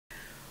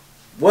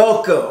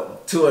Welcome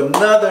to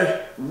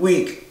another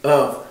week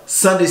of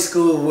Sunday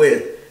School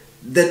with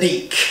the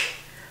Deacon.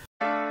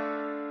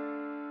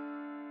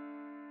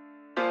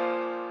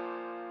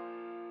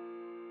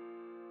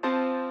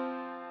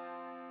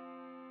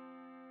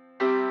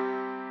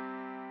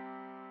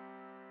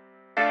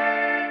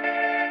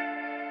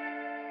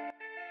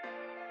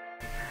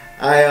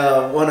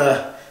 I want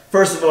to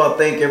first of all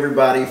thank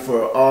everybody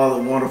for all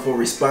the wonderful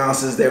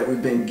responses that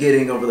we've been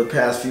getting over the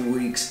past few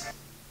weeks.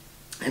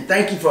 And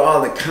thank you for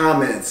all the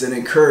comments and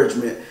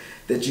encouragement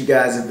that you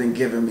guys have been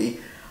giving me.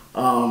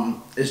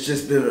 It's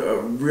just been a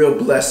real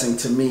blessing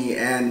to me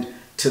and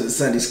to the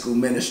Sunday School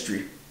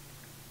ministry.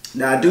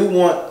 Now, I do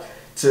want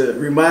to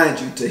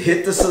remind you to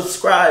hit the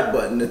subscribe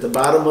button at the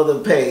bottom of the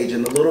page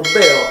and the little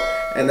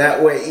bell, and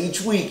that way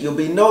each week you'll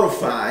be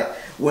notified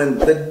when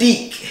the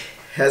Deacon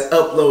has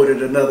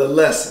uploaded another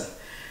lesson.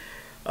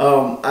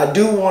 I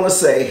do want to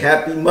say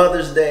Happy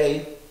Mother's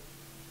Day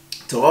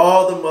to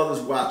all the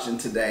mothers watching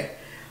today.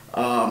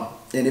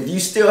 And if you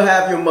still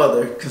have your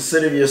mother,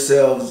 consider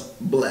yourselves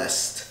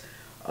blessed.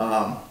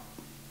 And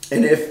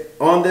if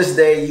on this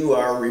day you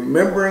are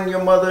remembering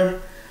your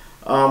mother,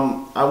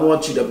 I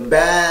want you to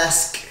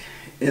bask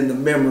in the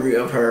memory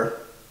of her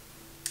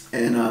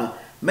and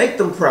make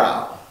them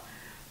proud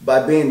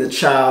by being the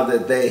child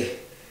that they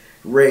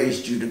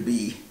raised you to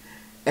be,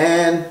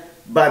 and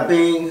by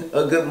being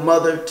a good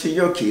mother to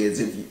your kids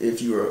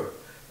if you're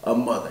a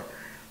mother.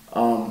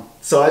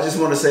 So I just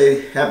want to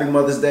say Happy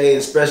Mother's Day,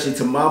 especially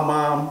to my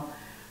mom,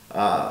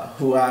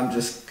 who I'm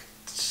just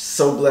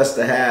so blessed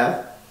to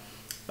have.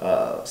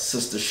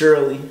 Sister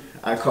Shirley,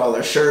 I call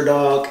her Sure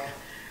Dog,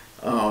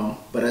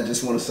 but I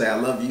just want to say I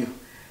love you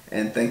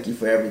and thank you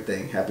for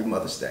everything. Happy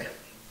Mother's Day.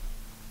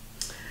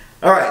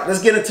 All right,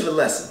 let's get into the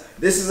lesson.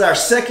 This is our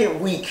second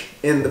week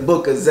in the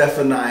book of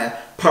Zephaniah,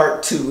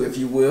 part 2, if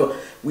you will.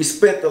 We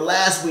spent the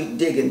last week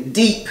digging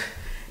deep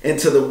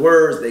into the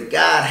words that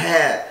God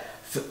had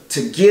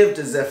to give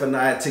to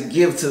Zephaniah, to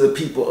give to the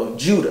people of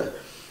Judah.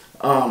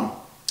 And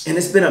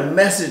it's been a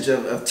message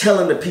of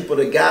telling the people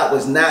that God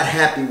was not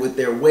happy with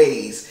their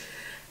ways.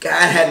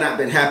 God had not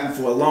been happy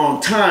for a long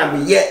time,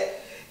 but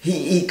yet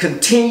he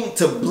continued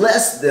to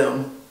bless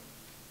them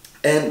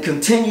and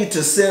continued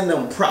to send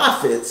them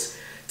prophets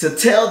to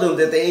tell them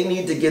that they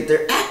need to get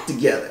their act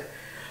together.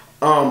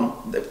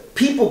 The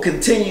people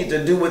continued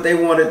to do what they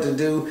wanted to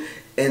do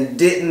and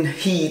didn't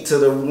heed to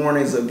the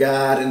warnings of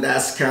God, and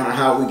that's kind of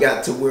how we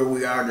got to where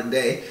we are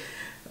today.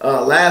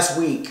 Last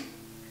week,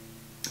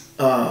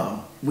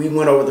 we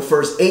went over the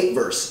first 8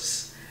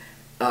 verses.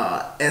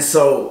 And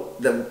so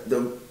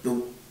the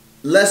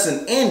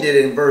lesson ended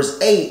in verse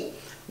 8,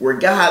 where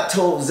God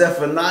told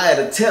Zephaniah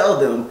to tell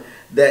them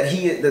that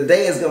the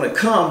day is going to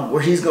come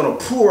where he's going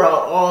to pour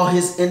out all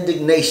his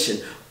indignation,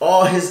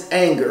 all his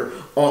anger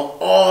on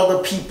all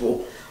the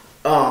people,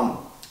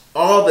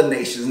 all the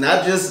nations,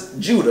 not just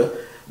Judah,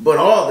 but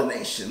all the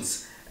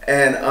nations.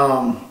 And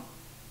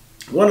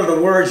one of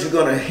the words you're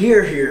going to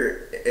hear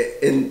here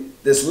in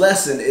this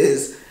lesson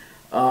is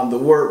the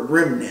word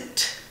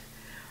remnant.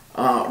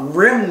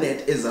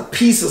 Remnant is a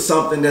piece of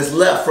something that's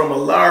left from a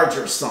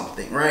larger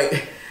something,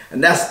 right?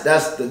 And that's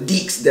the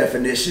Deacon's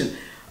definition.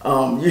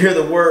 You hear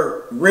the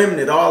word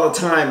remnant all the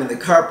time in the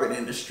carpet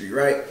industry,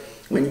 right?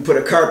 When you put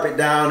a carpet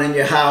down in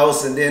your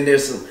house and then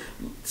there's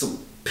some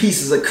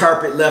pieces of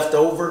carpet left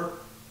over,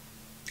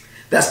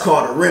 that's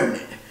called a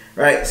remnant,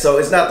 right? So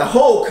it's not the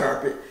whole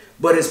carpet,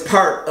 but it's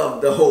part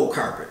of the whole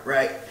carpet,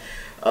 right?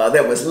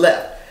 That was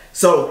left.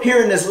 So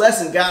here in this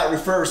lesson, God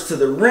refers to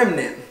the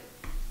remnant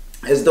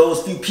as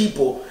those few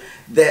people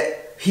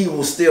that he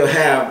will still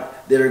have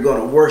that are going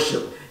to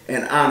worship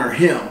and honor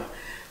him.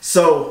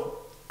 So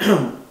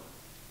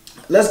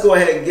let's go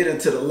ahead and get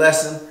into the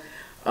lesson.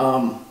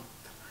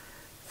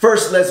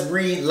 First, let's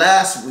read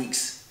last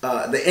week's,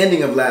 the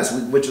ending of last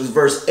week, which was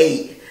verse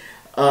 8,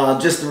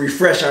 just to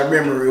refresh our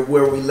memory of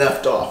where we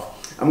left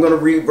off. I'm going to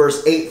read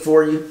verse 8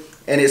 for you,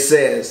 and it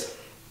says,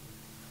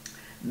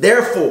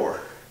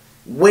 "Therefore,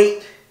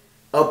 wait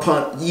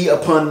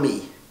upon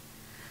me,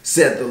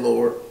 said the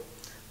Lord,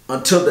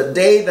 until the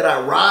day that I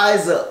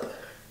rise up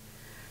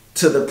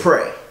to the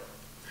prey.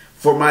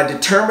 For my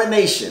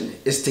determination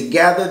is to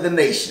gather the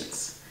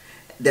nations,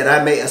 that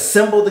I may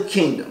assemble the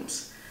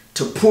kingdoms,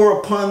 to pour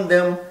upon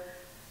them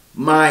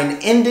mine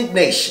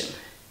indignation,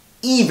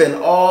 even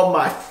all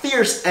my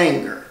fierce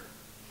anger.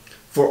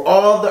 For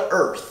all the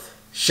earth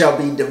shall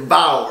be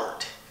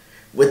devoured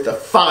with the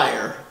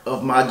fire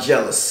of my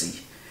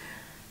jealousy."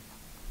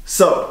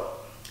 So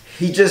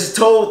he just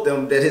told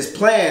them that his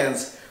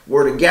plans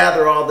were to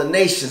gather all the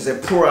nations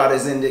and pour out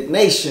his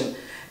indignation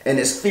and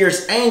his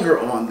fierce anger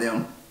on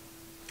them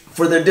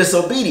for their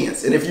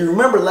disobedience. And if you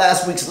remember,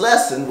 last week's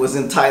lesson was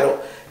entitled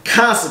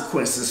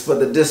Consequences for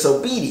the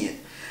Disobedient.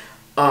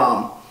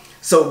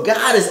 So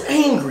God is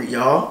angry,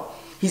 y'all.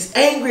 He's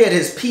angry at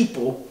his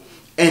people,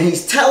 and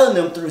he's telling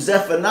them through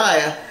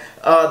Zephaniah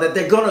that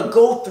they're going to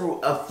go through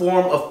a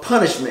form of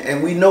punishment.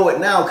 And we know it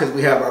now because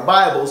we have our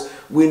Bibles.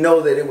 We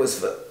know that it was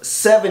for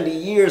 70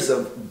 years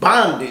of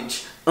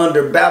bondage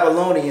under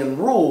Babylonian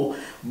rule.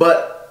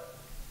 But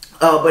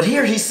But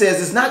here he says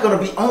it's not going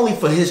to be only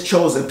for his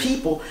chosen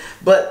people,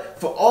 but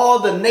for all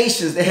the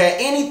nations that had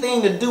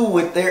anything to do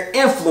with their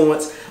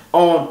influence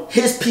on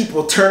his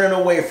people turning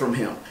away from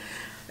him.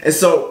 And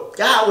so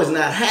God was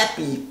not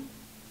happy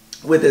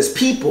with his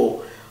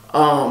people,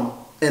 and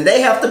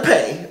they have to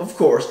pay, of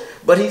course,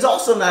 but he's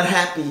also not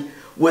happy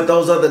with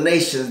those other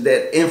nations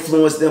that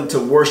influenced them to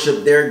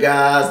worship their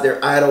gods,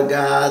 their idol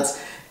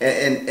gods,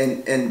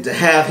 and to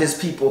have his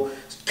people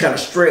kind of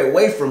stray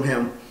away from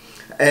him.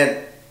 And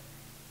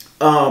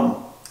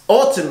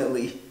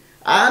ultimately,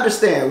 I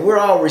understand we're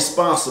all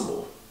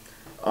responsible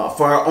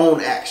for our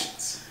own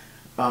actions.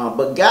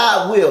 But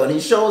God will, and he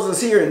shows us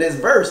here in this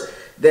verse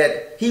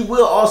that he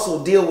will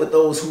also deal with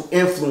those who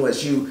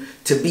influence you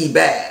to be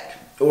bad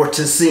or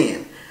to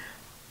sin.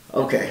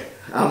 Okay,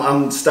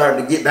 I'm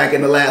starting to get back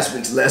into last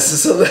week's lesson,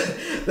 so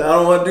I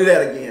don't want to do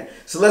that again.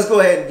 So let's go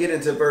ahead and get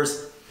into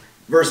verse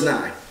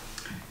 9.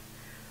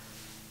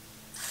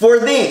 For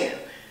then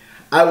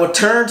I will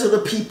turn to the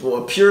people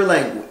a pure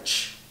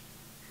language,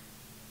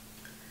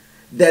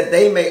 that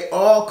they may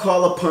all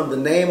call upon the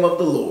name of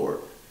the Lord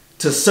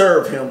to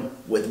serve him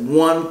with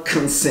one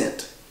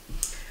consent.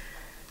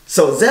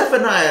 So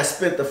Zephaniah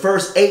spent the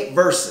first 8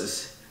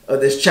 verses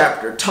of this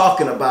chapter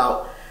talking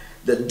about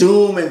the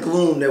doom and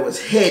gloom that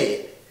was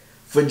headed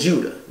for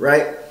Judah,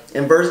 right?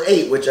 In verse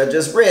 8, which I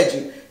just read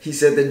you, he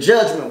said the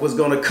judgment was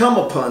going to come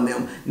upon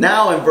them.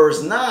 Now in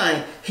verse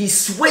 9, he's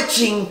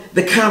switching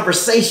the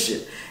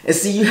conversation. And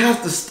see, you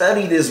have to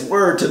study this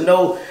word to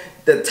know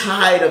the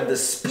tide of the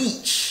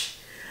speech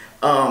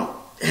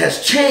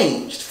has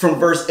changed from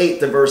verse 8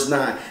 to verse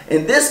 9.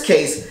 In this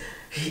case,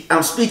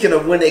 I'm speaking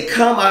of when they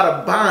come out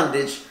of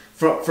bondage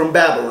from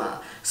Babylon.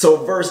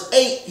 So verse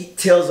 8, he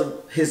tells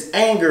of his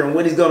anger and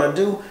what he's going to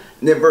do.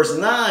 And then verse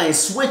 9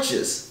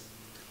 switches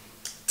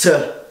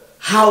to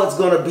how it's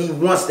going to be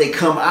once they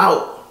come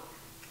out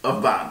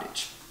of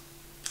bondage.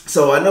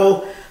 So I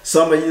know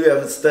some of you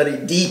have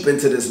studied deep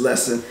into this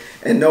lesson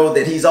and know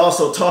that he's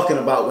also talking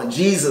about when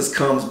Jesus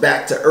comes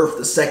back to earth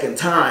the second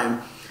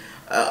time,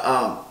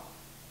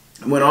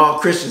 when all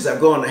Christians have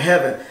gone to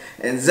heaven.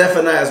 And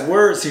Zephaniah's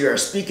words here are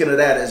speaking of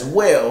that as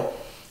well.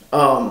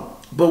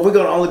 But we're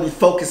going to only be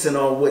focusing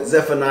on what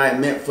Zephaniah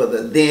meant for the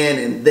then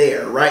and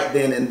there, right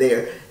then and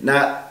there,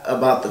 not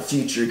about the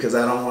future, because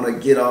I don't want to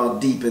get all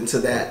deep into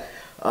that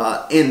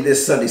in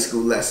this Sunday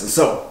school lesson.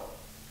 So,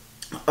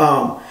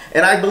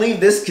 and I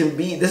believe this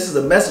is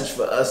a message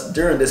for us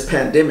during this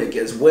pandemic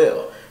as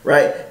well,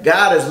 right?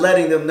 God is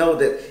letting them know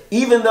that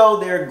even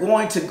though they're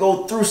going to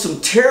go through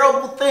some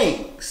terrible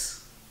things,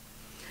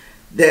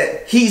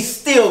 that he's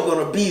still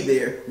going to be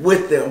there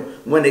with them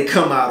when they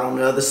come out on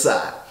the other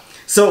side.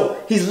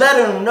 So he's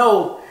letting them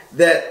know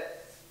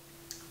that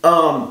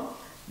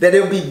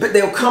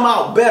they'll come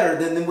out better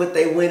than what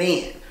they went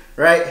in,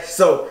 right?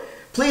 So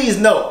please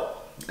know,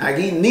 I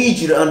need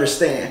you to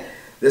understand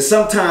that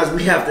sometimes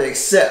we have to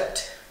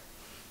accept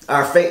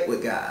our fate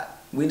with God.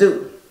 We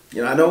do.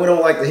 You know, I know we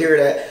don't like to hear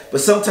that,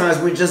 but sometimes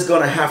we're just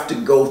going to have to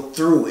go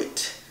through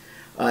it.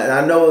 And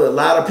I know a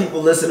lot of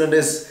people listening to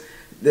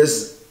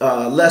this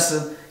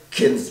lesson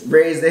can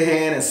raise their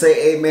hand and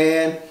say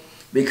amen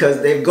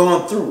because they've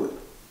gone through it.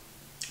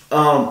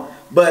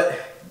 But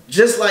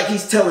just like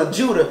he's telling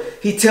Judah,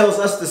 he tells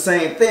us the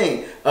same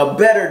thing. A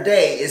better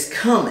day is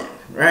coming,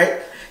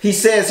 right? He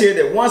says here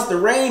that once the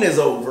rain is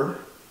over,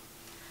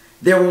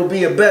 there will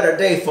be a better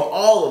day for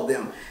all of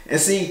them. And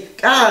see,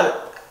 God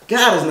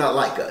is not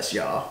like us,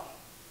 y'all.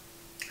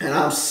 And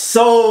I'm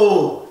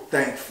so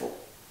thankful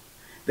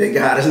that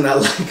God is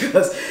not like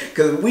us,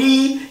 because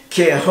we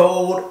can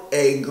hold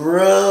a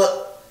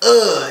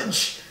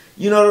grudge.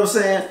 You know what I'm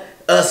saying?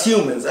 Us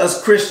humans,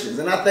 us Christians.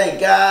 And I thank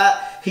God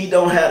he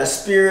don't have the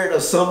spirit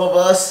of some of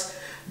us,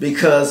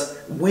 because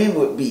we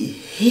would be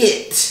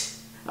hit.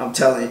 I'm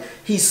telling you,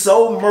 he's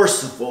so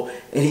merciful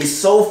and he's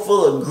so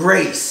full of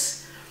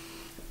grace.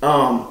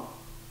 I'm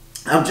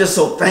just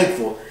so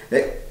thankful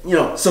that, you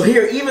know, so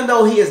here, even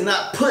though he has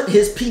not put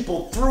his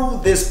people through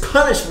this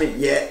punishment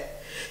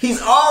yet,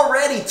 he's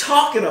already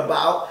talking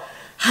about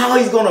how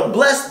he's going to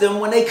bless them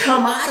when they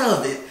come out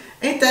of it.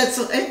 Ain't that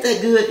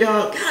good,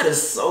 y'all? God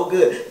is so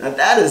good. Now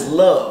that is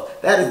love.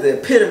 That is the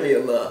epitome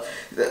of love.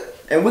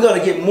 And we're going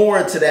to get more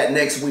into that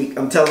next week.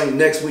 I'm telling you,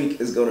 next week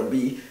is going to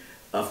be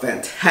a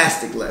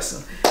fantastic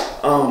lesson.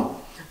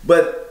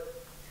 But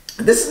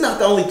this is not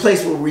the only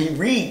place where we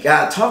read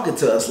God talking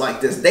to us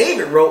like this.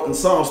 David wrote in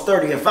Psalms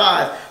 30 and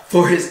 5,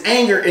 "For his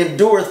anger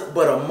endureth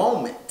but a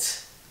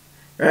moment."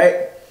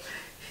 Right?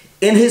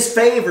 In his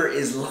favor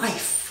is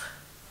life.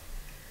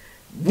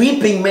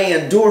 Weeping may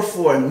endure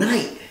for a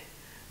night,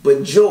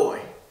 but joy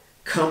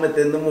cometh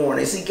in the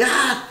morning. See,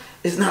 God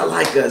is not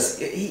like us.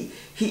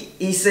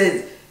 He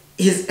said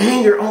his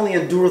anger only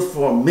endureth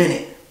for a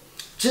minute,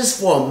 just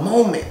for a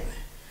moment.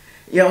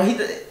 You know,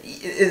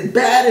 as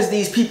bad as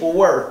these people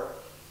were,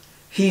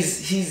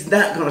 he's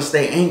not going to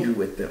stay angry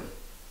with them.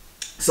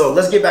 So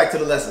let's get back to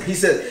the lesson. He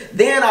says,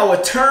 "Then I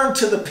will turn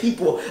to the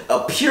people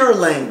a pure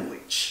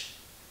language."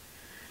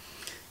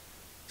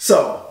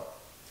 So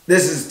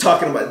this is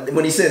talking about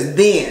when he says,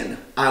 then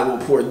I will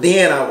pour,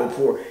 then I will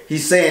pour.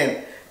 He's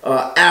saying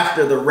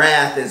after the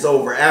wrath is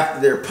over, after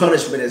their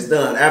punishment is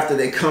done, after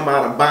they come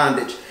out of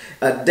bondage,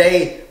 a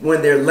day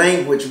when their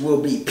language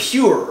will be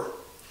pure.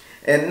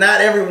 And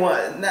not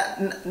everyone,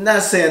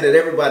 not saying that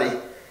everybody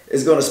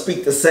is going to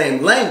speak the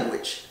same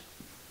language,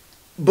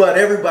 but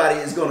everybody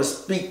is going to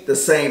speak the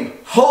same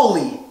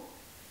holy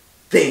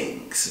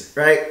things,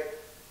 right?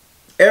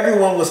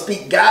 Everyone will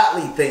speak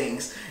godly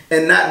things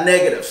and not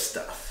negative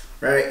stuff,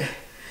 right?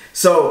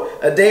 So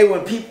a day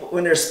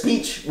when their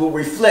speech will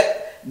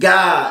reflect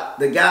God,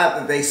 the God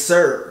that they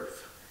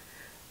serve.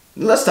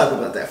 Let's talk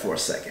about that for a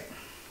second.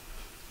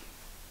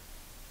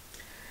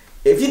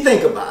 If you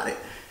think about it,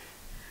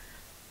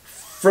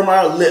 from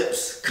our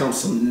lips comes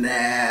some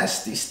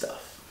nasty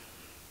stuff.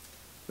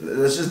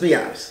 Let's just be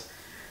honest.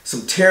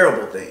 Some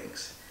terrible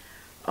things.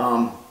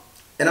 And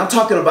I'm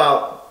talking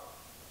about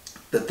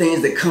the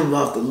things that come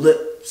off the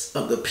lips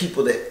of the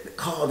people that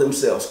call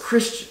themselves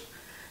Christian.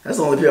 That's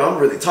the only people I'm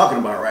really talking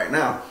about right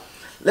now.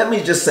 Let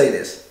me just say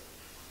this.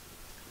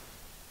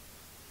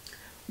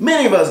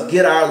 Many of us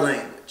get our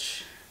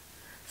language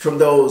from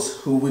those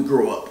who we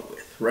grew up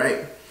with,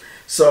 right?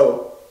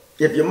 So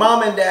if your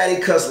mom and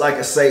daddy cuss like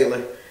a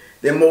sailor,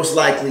 then most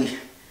likely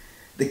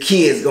the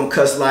kids gonna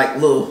cuss like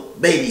little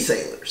baby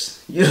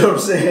sailors. You know what I'm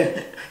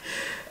saying?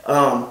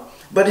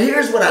 But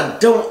here's what I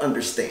don't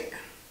understand.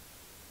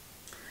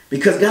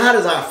 Because God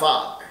is our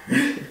Father.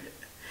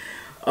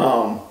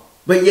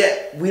 But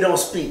yet we don't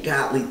speak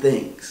godly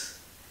things.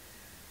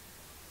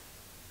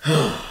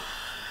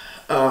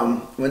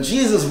 When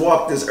Jesus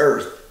walked this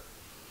earth,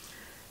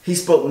 he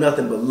spoke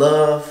nothing but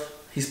love.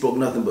 He spoke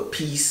nothing but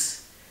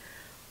peace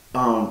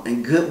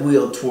and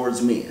goodwill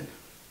towards men.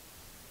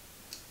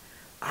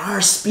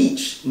 Our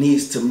speech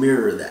needs to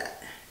mirror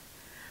that.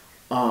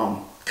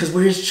 Because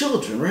we're his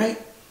children,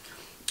 right?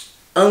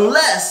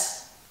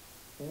 Unless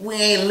we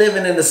ain't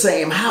living in the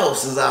same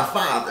house as our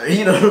Father.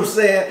 You know what I'm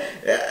saying?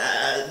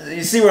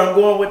 You see where I'm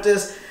going with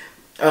this?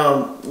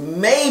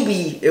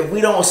 Maybe if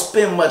we don't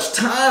spend much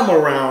time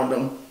around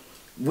them,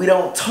 we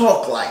don't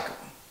talk like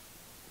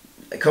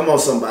them. Come on,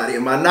 somebody.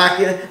 Am I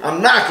knocking?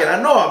 I'm knocking.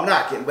 I know I'm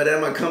knocking, but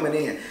am I coming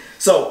in?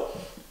 So,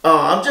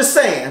 I'm just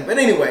saying. But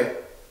anyway,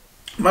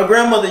 my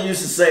grandmother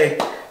used to say,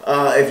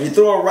 if you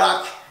throw a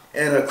rock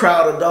in a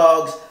crowd of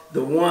dogs,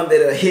 the one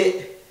that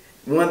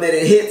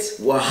it hits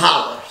will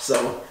holler.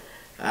 So,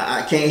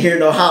 I can't hear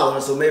no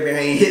hollering, so maybe I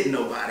ain't hitting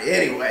nobody.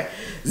 Anyway,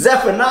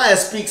 Zephaniah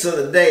speaks of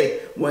the day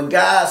when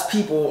God's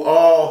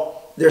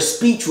people, their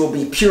speech will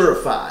be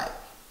purified.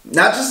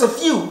 Not just a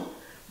few,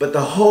 but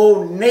the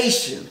whole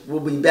nation will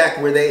be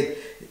back where they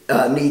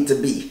need to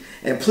be.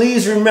 And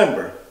please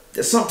remember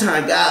that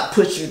sometimes God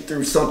puts you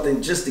through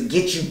something just to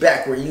get you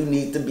back where you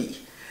need to be.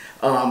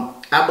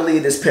 I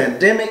believe this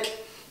pandemic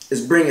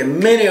is bringing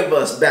many of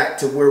us back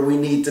to where we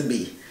need to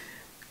be.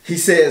 He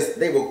says,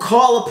 they will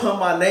call upon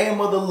my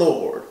name of the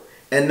Lord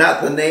and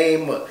not the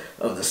name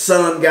of the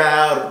sun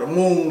god or the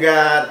moon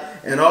god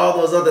and all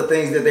those other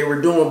things that they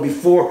were doing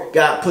before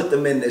God put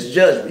them in this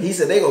judgment. He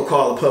said, they going to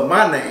call upon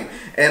my name.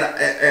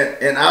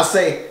 And I'll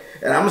say,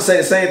 and I'm going to say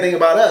the same thing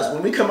about us.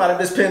 When we come out of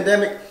this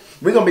pandemic,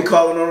 we're going to be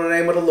calling on the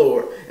name of the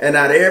Lord and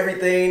not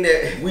everything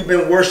that we've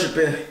been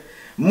worshiping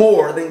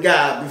more than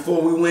God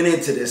before we went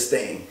into this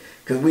thing.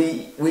 Because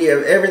we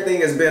have,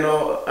 everything has been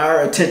on,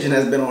 our attention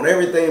has been on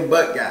everything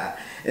but God.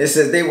 And it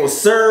says they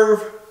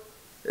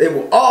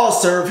will all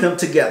serve him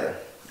together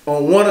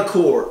on one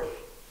accord.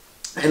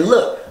 And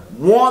look,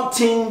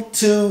 wanting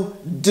to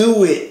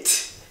do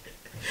it.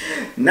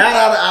 Not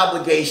out of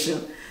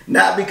obligation,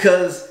 not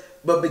because,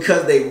 but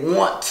because they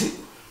want to.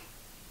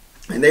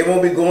 And they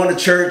won't be going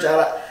to church out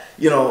of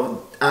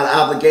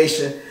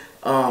obligation.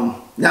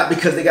 Not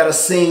because they got to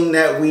sing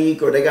that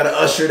week or they got to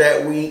usher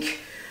that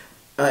week.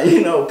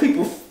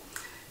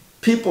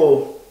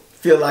 People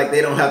feel like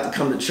they don't have to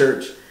come to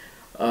church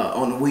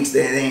on the weeks that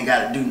they ain't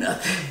got to do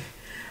nothing.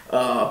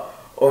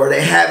 Or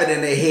they have it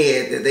in their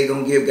head that they're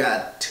going to give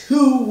God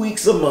 2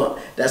 weeks a month.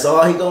 That's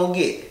all he going to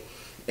get.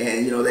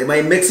 And, they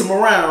may mix him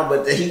around,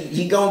 but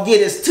he going to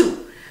get his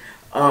 2.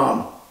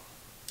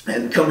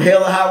 And come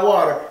hell or high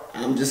water,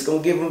 I'm just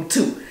going to give him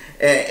 2.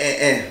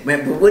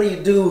 Man, but what do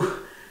you do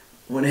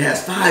when it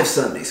has 5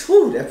 Sundays?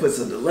 Whew, that puts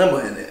a dilemma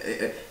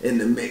in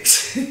the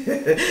mix.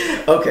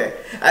 Okay.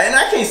 And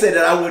I can't say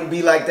that I wouldn't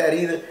be like that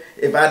either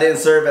if I didn't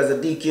serve as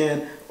a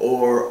deacon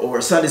or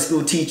a Sunday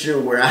school teacher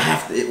where I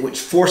have to, which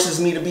forces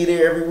me to be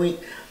there every week.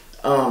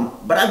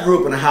 But I grew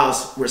up in a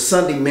house where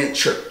Sunday meant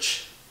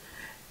church.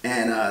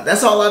 And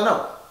that's all I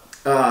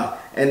know.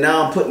 And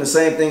now I'm putting the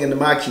same thing into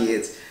my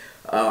kids.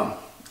 I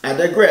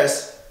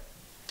digress.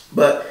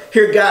 But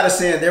here God is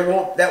saying that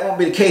won't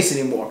be the case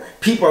anymore.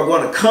 People are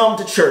going to come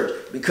to church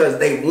because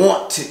they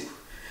want to.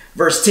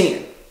 Verse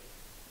 10.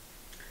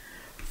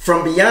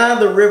 From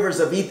beyond the rivers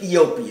of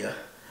Ethiopia,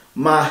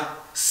 my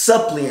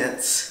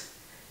suppliants,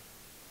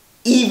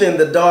 even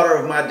the daughter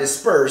of my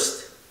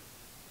dispersed,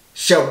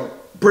 shall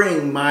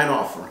bring mine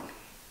offering.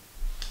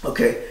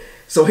 Okay,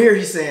 so here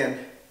he's saying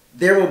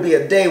there will be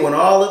a day when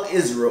all of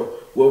Israel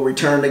will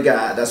return to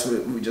God. That's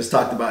what we just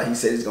talked about. He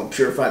said he's going to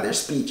purify their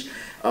speech.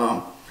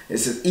 It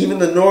says even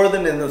the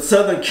northern and the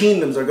southern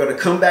kingdoms are going to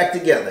come back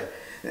together.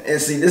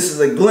 And see, this is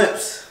a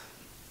glimpse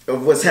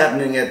of what's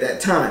happening at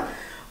that time.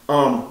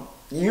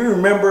 You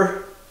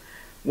remember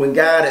when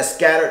God had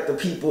scattered the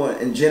people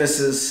in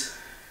Genesis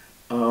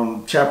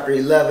chapter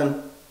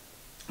 11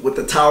 with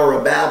the Tower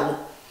of Babel?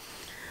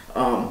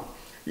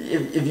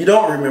 If you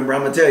don't remember,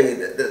 I'm going to tell you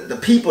that the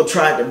people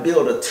tried to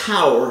build a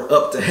tower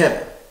up to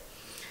heaven.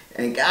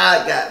 And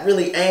God got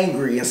really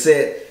angry and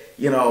said,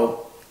 you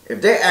know,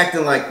 if they're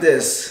acting like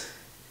this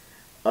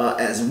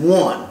as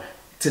one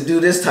to do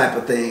this type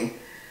of thing,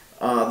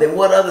 then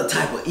what other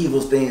type of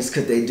evil things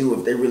could they do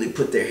if they really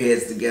put their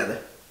heads together?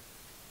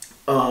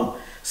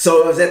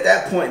 So it was at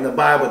that point in the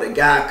Bible that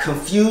God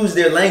confused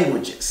their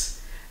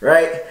languages,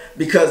 right?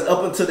 Because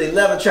up until the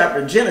 11th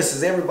chapter of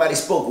Genesis, everybody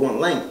spoke one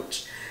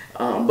language.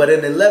 But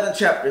in the 11th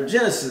chapter of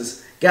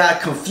Genesis,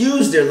 God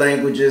confused their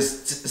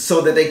languages so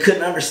that they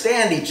couldn't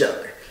understand each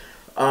other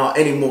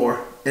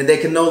anymore. And they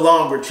could no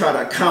longer try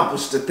to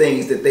accomplish the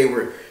things that they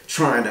were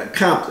trying to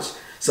accomplish.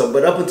 So,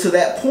 but up until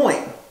that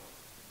point,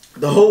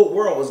 the whole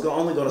world was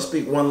only going to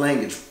speak one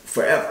language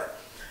forever.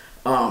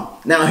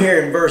 Now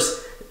here in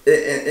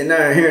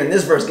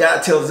this verse,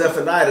 God tells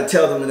Zephaniah to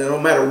tell them that no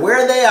matter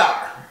where they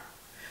are,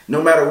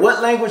 no matter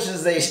what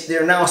languages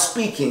they're now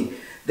speaking,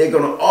 they're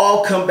going to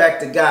all come back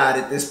to God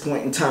at this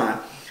point in time.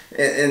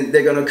 And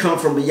they're going to come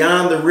from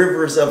beyond the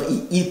rivers of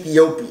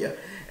Ethiopia.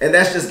 And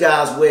that's just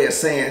God's way of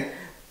saying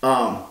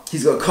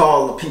he's going to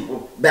call the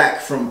people back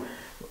from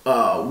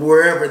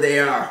wherever they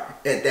are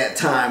at that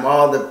time,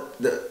 all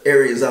the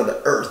areas of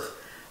the earth.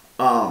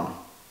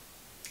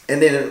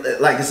 And then,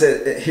 like I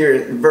said here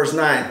in verse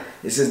 9,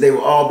 it says they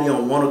will all be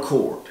on one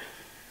accord.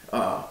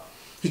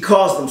 He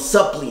calls them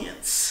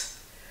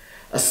suppliants.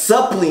 A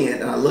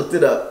suppliant, and I looked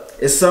it up,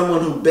 is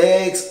someone who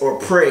begs or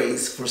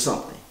prays for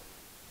something.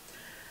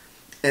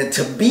 And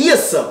to be a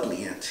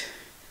suppliant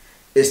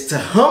is to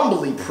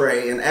humbly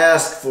pray and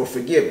ask for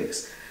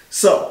forgiveness.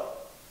 So,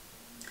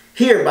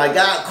 here, by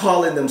God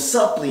calling them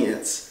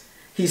suppliants,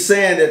 he's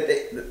saying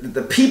that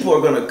the people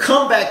are going to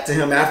come back to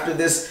him after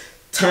this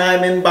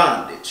time in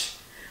bondage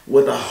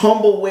with a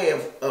humble way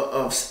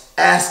of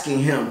asking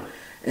him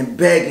and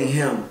begging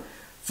him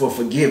for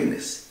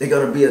forgiveness. They're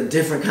going to be a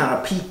different kind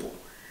of people.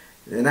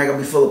 They're not going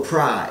to be full of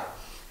pride.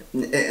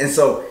 And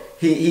so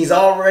he's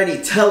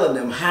already telling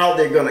them how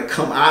they're going to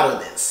come out of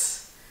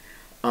this.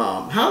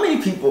 How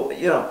many people,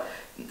 you know,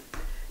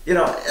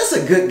 it's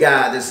a good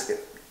guy that's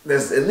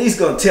at least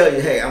going to tell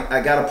you, hey,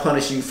 I got to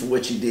punish you for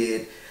what you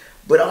did.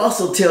 But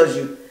also tells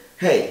you,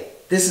 hey,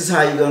 this is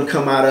how you're going to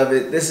come out of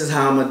it. This is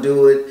how I'm going to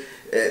do it.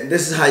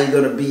 This is how you're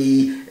going to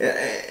be.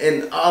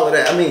 And all of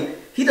that. I mean,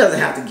 he doesn't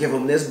have to give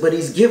them this, but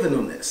he's giving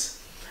them this.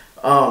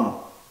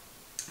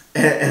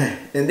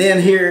 And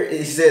then here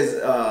he says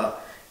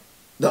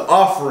the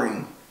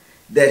offering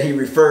that he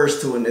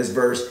refers to in this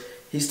verse,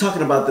 he's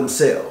talking about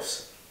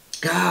themselves.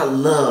 God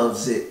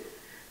loves it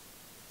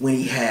when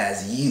he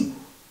has you.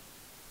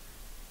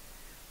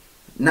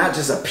 Not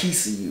just a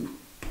piece of you,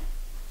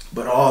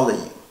 but all of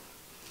you.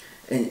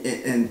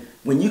 And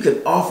when you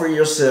can offer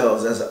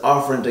yourselves as an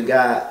offering to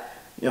God,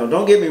 you know,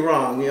 don't get me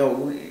wrong,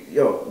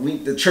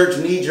 the church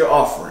needs your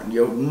offering,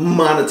 your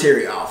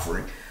monetary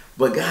offering.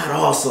 But God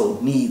also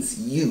needs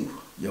you,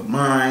 your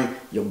mind,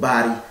 your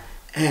body,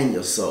 and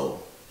your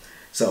soul.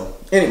 So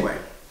anyway,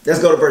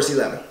 let's go to verse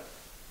 11.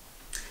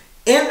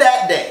 In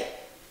that day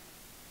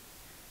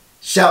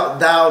shalt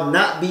thou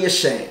not be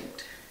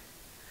ashamed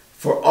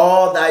for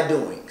all thy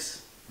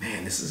doings.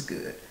 Man, this is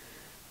good.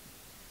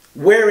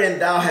 Wherein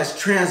thou hast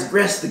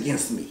transgressed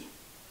against me.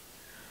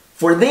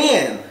 For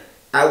then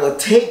I will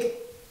take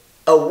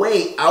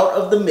away out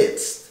of the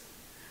midst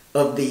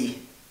of thee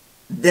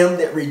them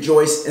that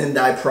rejoice in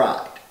thy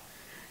pride,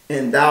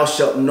 and thou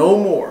shalt no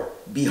more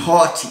be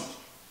haughty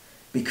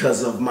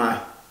because of my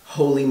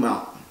holy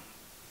mountain.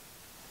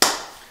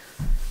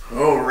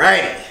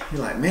 Alrighty.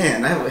 You're like,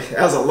 man,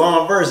 that was a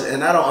long verse,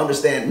 and I don't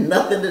understand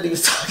nothing that he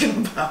was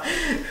talking about.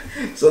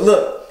 So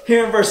look,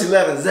 here in verse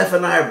 11,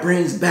 Zephaniah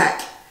brings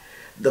back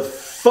the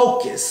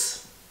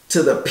focus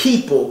to the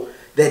people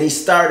that he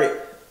started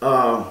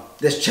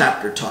this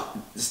chapter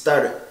talking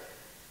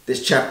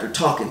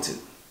to.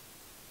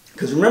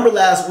 Because remember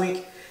last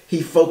week,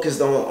 he focused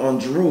on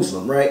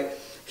Jerusalem, right?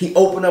 He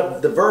opened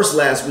up the verse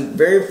last week.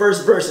 Very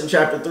first verse in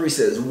chapter 3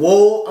 says,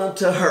 woe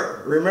unto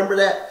her. Remember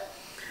that?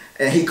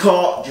 And he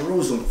called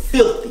Jerusalem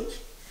filthy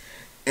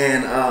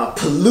and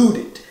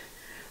polluted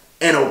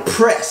and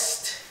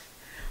oppressed.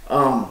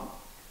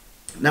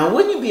 Now,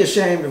 wouldn't you be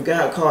ashamed if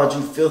God called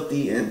you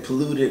filthy and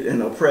polluted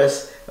and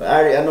oppressed?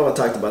 I know I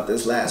talked about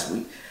this last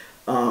week.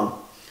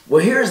 Well,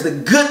 here's the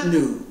good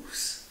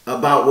news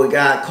about what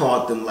God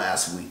called them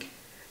last week.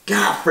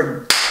 God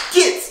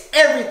forgets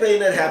everything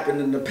that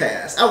happened in the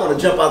past. I want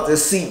to jump out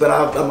this seat, but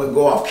I'm going to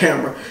go off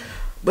camera.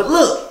 But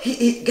look,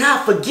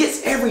 God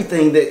forgets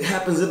everything that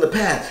happens in the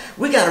past.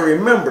 We got to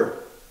remember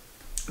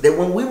that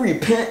when we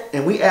repent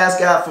and we ask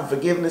God for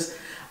forgiveness,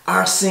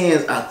 our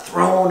sins are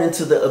thrown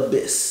into the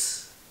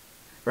abyss.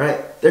 right?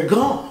 They're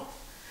gone,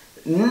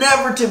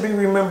 never to be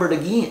remembered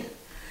again.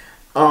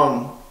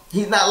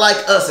 He's not like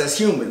us as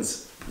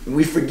humans.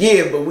 We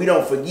forgive, but we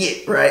don't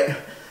forget, right?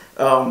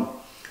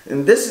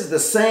 And this is the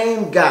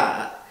same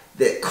God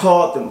that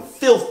called them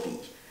filthy,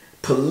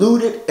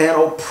 polluted,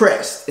 and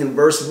oppressed in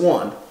verse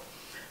 1.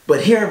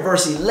 But here in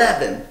verse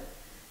 11,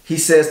 he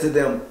says to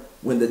them,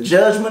 when the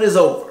judgment is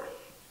over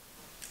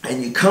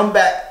and you come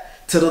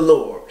back to the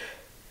Lord,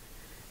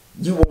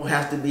 you won't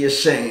have to be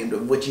ashamed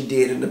of what you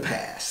did in the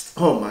past.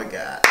 Oh my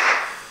God.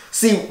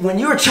 See, when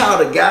you're a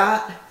child of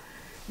God,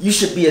 you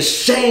should be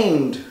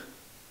ashamed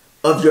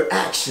of your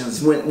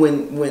actions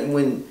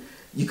when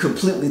you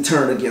completely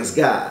turn against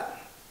God.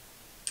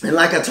 And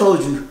like I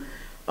told you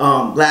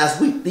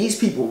last week, these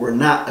people were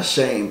not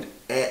ashamed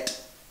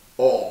at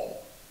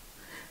all.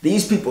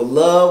 These people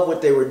loved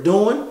what they were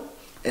doing,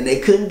 and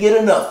they couldn't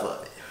get enough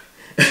of it.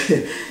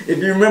 If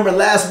you remember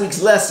last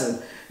week's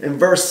lesson, in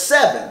verse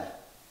 7,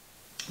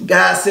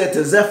 God said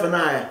to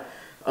Zephaniah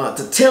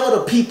to tell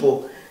the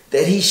people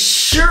that he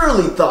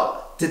surely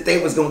thought that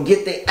they was going to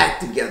get their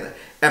act together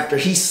after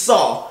he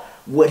saw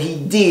what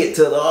he did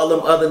to all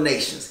them other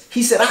nations.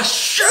 He said, I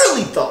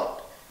surely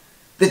thought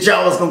that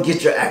y'all was going to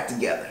get your act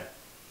together.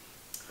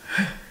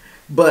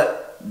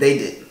 But they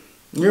didn't.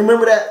 You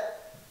remember that?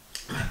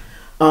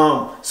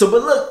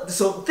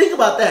 So think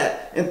about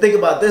that and think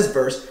about this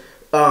verse.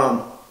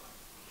 In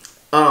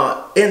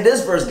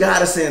this verse,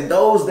 God is saying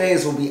those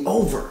days will be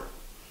over.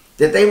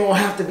 That they won't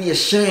have to be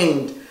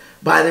ashamed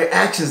by their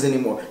actions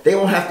anymore. They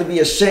won't have to be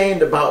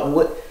ashamed about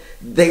what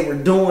they were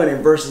doing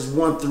in verses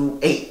 1 through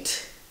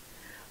 8.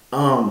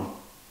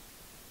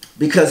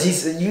 Because he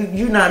said,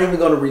 you're not even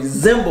going to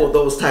resemble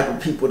those type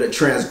of people that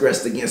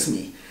transgressed against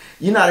me.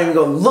 You're not even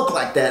going to look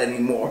like that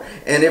anymore.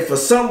 And if for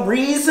some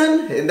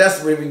reason, and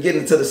that's when we get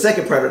into the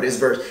second part of this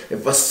verse,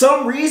 if for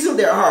some reason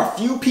there are a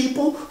few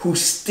people who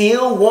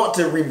still want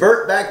to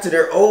revert back to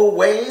their old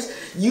ways,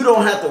 you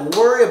don't have to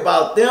worry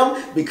about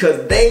them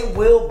because they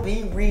will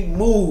be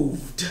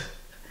removed.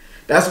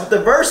 That's what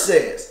the verse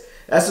says.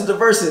 That's what the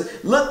verse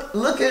says.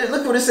 Look at it.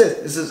 Look what it says.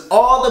 It says,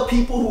 all the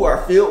people who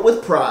are filled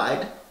with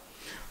pride,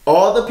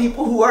 all the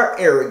people who are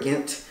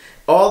arrogant,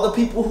 all the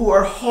people who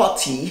are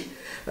haughty,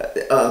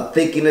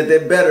 thinking that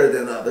they're better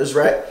than others,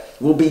 right,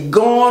 will be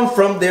gone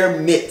from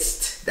their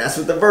midst. That's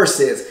what the verse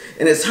says.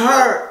 And it's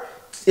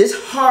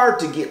hard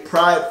to get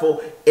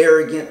prideful,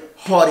 arrogant,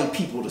 haughty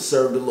people to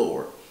serve the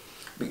Lord.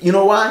 But you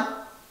know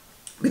why?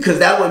 Because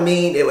that would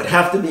mean it would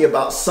have to be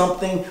about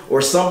something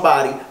or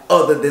somebody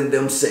other than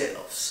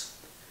themselves.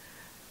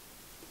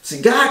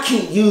 See, God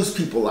can't use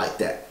people like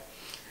that.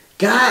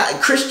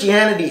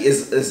 Christianity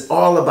is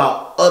all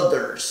about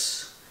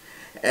others.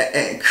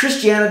 And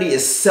Christianity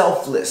is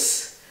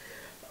selfless.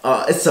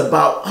 It's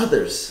about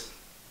others.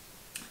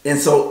 And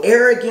so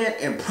arrogant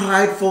and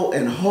prideful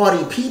and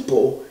haughty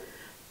people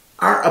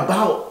are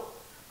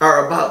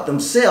about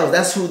themselves.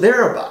 That's who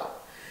they're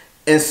about.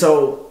 And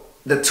so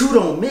the two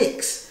don't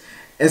mix.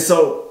 And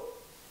so,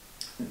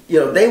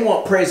 they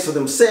want praise for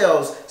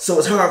themselves, so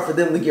it's hard for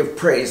them to give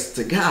praise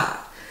to God.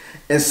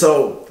 And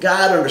so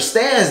God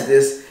understands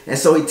this, and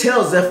so he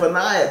tells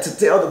Zephaniah to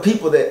tell the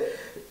people that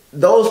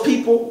those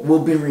people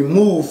will be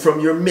removed from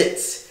your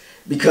midst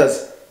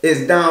because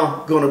it's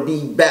now going to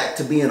be back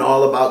to being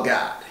all about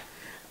God.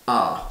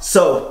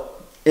 So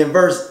in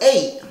verse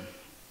 8,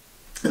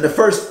 in the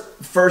first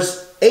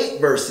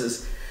 8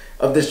 verses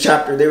of this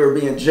chapter, they were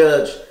being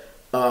judged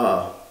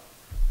about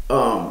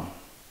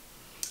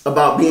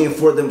being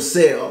for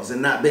themselves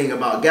and not being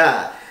about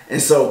God.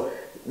 And so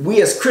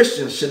we as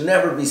Christians should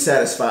never be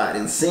satisfied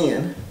in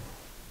sin.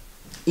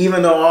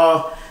 Even though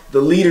all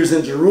the leaders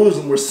in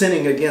Jerusalem were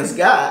sinning against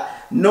God,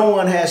 no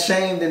one has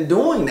shamed in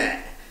doing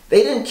that.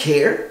 They didn't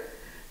care,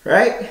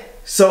 right?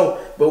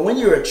 So, but when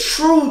you're a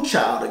true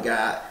child of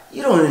God,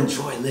 you don't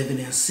enjoy living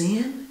in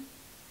sin.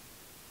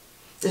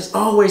 There's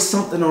always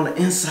something on the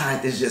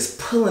inside that's just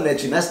pulling at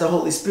you. And that's the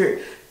Holy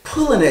Spirit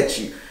pulling at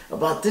you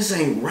about this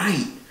ain't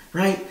right,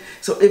 right?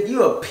 So if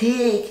you're a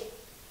pig,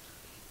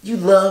 you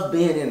love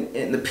being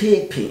in the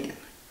pig pen.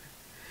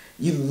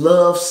 You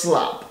love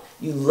slop.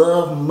 You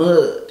love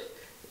mud.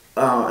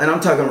 And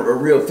I'm talking a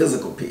real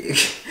physical pig.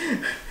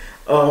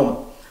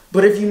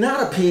 But if you're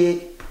not a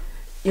pig,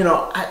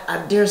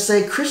 I dare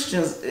say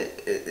Christians,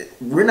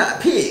 we're not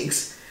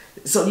pigs.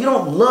 So you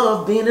don't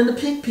love being in the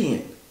pig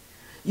pen.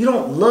 You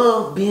don't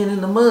love being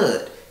in the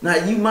mud. Now,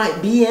 you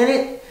might be in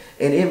it,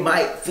 and it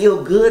might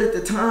feel good at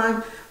the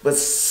time, but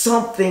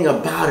something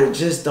about it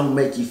just don't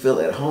make you feel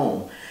at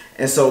home.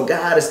 And so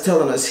God is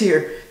telling us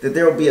here that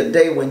there will be a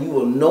day when you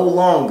will no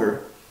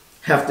longer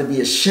have to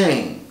be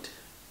ashamed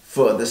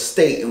for the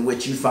state in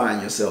which you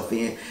find yourself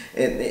in.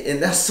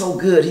 And that's so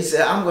good. He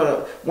said,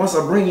 once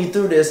I bring you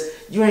through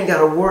this, you ain't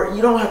got to worry.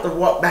 You don't have to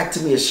walk back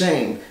to me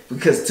ashamed,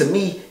 because to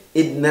me,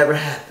 it never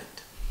happened.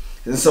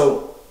 And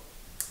so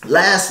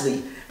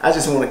lastly, I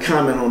just want to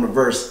comment on the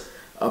verse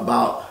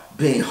about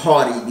being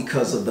haughty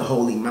because of the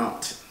holy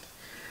mountain.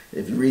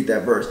 if you read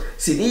that verse.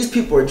 See, these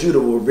people of Judah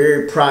were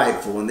very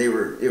prideful, and they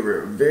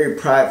were very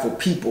prideful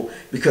people,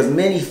 because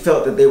many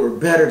felt that they were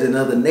better than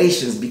other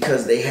nations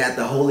because they had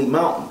the holy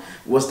mountain.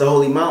 What's the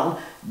holy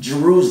mountain?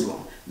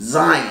 Jerusalem,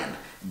 Zion.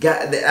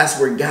 God, that's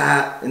where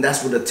God, and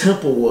that's where the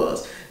temple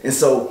was. And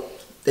so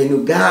they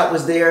knew God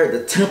was there,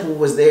 the temple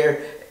was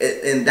there,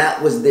 and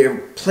that was their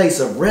place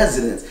of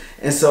residence.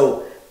 And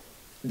so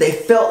they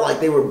felt like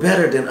they were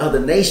better than other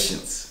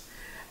nations.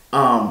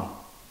 And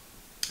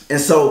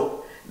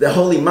so the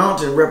holy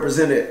mountain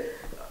represented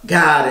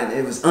God, and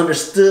it was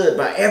understood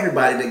by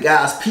everybody that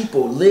God's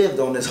people lived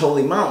on this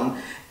holy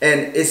mountain,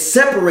 and it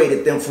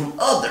separated them from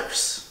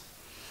others.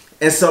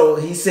 And so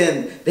he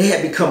said they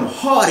had become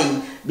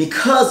haughty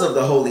because of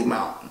the holy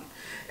mountain.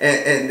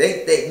 And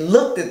they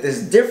looked at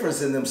this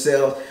difference in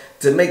themselves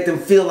to make them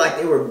feel like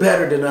they were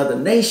better than other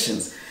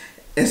nations.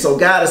 And so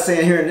God is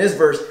saying here in this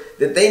verse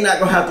that they're not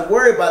going to have to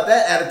worry about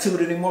that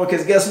attitude anymore,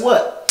 because guess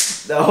what?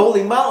 The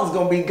holy mountain's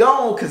going to be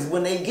gone, because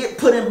when they get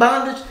put in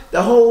bondage,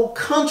 the whole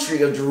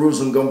country of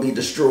Jerusalem going to be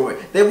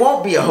destroyed. There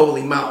won't be a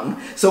holy mountain.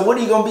 So what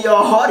are you going to be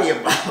all haughty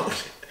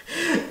about?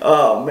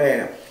 Oh,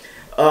 man.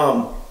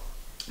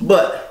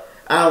 But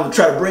I'll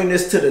try to bring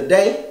this to the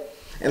day.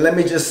 And let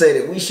me just say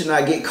that we should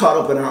not get caught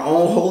up in our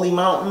own holy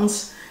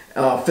mountains,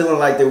 feeling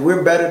like that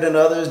we're better than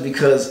others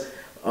because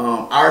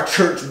our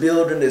church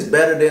building is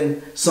better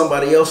than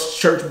somebody else's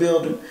church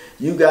building.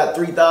 You got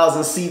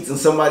 3,000 seats and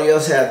somebody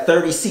else had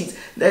 30 seats.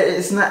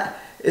 It's not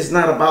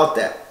about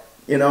that,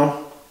 you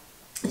know.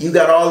 You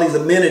got all these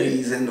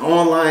amenities and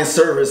online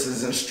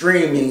services and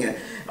streaming and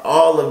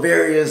all the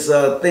various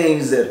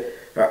things that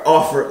are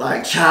offered,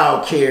 like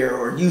childcare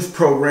or youth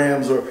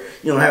programs, or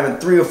having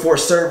 3 or 4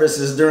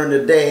 services during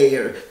the day,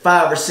 or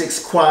 5 or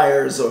 6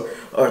 choirs,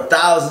 or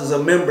thousands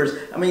of members.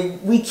 I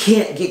mean, we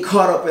can't get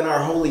caught up in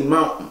our holy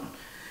mountain.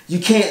 You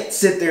can't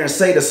sit there and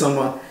say to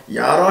someone,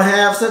 y'all don't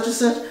have such and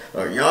such,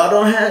 or y'all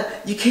don't have.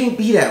 You can't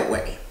be that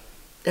way.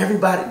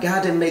 Everybody,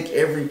 God didn't make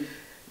every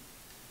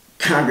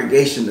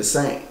congregation the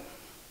same.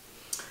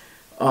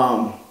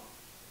 And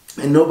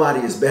nobody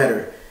is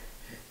better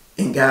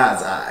in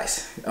God's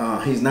eyes.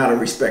 He's not a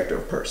respecter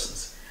of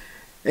persons.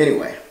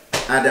 Anyway,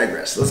 I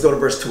digress. Let's go to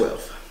verse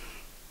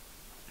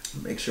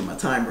 12. Make sure my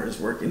timer is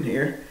working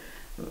here.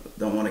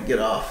 Don't want to get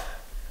off.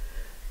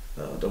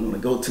 Don't want to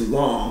go too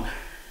long.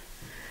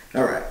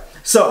 All right.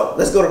 So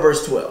let's go to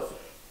verse 12.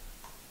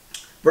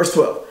 Verse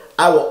 12.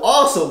 I will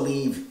also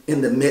leave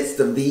in the midst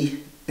of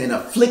thee an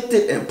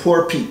afflicted and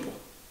poor people,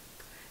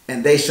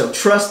 and they shall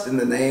trust in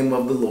the name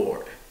of the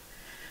Lord.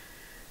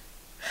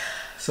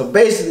 So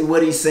basically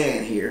what he's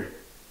saying here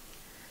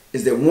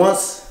is that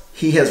once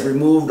he has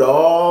removed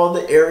all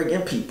the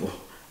arrogant people,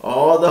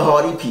 all the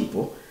haughty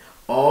people,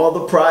 all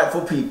the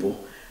prideful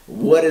people,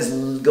 what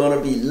is going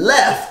to be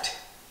left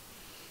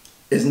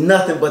is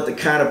nothing but the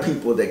kind of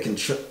people that can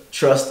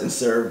trust and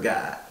serve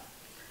God.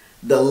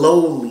 The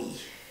lowly,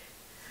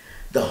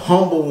 the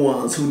humble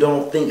ones who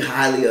don't think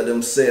highly of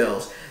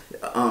themselves.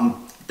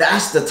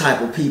 That's the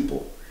type of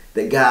people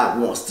that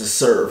God wants to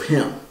serve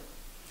him.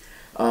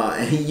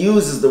 And he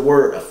uses the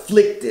word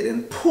afflicted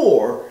and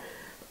poor,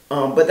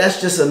 but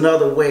that's just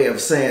another way of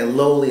saying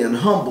lowly and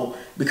humble,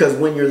 because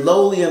when you're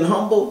lowly and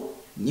humble,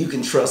 you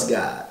can trust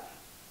God.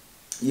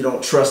 You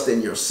don't trust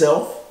in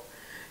yourself.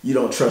 You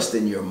don't trust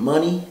in your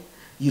money.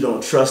 You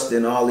don't trust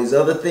in all these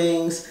other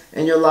things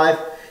in your life.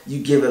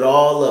 You give it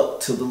all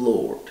up to the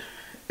Lord.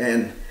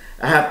 And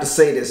I have to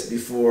say this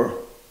before,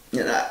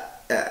 and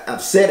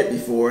I've said it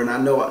before, and I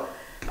know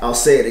I'll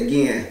say it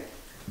again,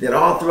 that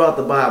all throughout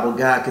the Bible,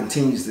 God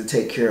continues to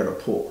take care of the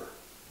poor,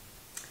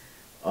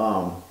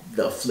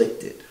 the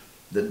afflicted,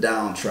 the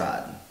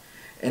downtrodden.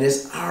 And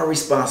it's our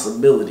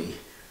responsibility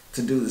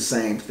to do the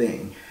same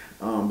thing.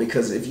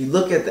 Because if you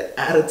look at the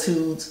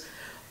attitudes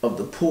of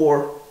the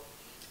poor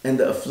and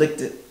the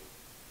afflicted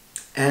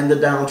and the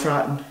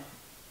downtrodden,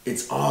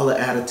 it's all an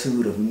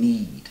attitude of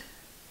need.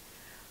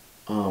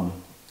 An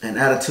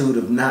attitude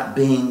of not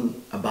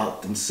being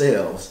about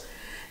themselves.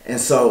 And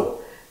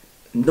so,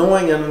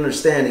 knowing and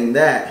understanding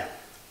that,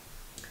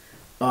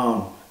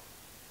 knowing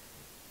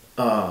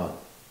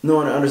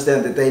and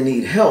understand that they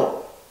need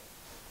help,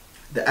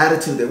 the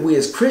attitude that we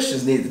as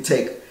Christians need to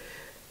take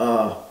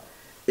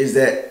is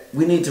that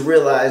we need to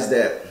realize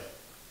that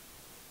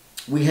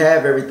we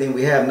have everything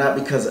we have not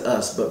because of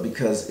us, but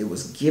because it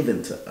was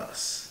given to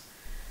us.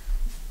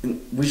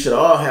 And we should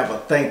all have a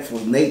thankful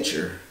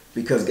nature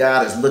because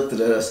God has looked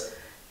at us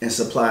and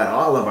supplied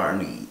all of our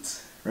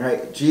needs,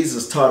 right?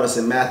 Jesus taught us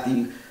in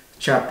Matthew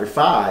chapter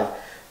 5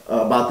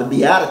 about the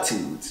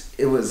Beatitudes.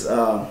 It was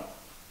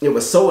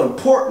so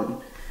important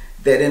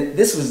that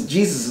this was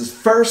Jesus'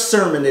 first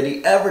sermon that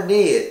he ever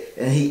did,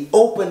 and he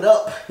opened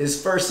up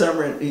his first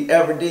sermon he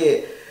ever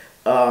did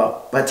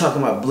by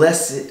talking about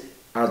blessed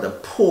are the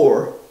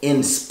poor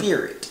in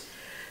spirit.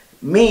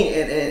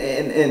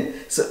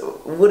 So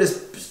what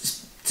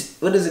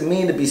does it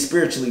mean to be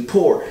spiritually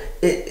poor?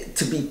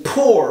 To be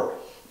poor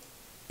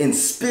in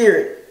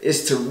spirit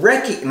is to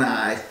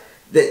recognize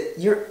that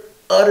you're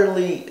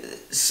utterly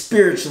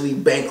spiritually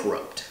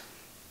bankrupt.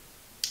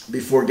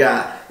 before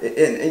God,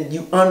 and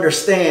you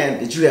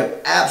understand that you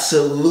have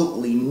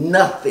absolutely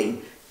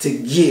nothing to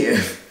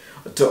give,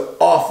 to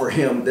offer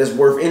him that's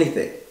worth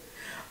anything.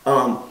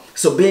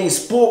 So being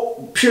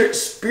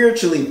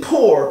spiritually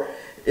poor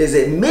is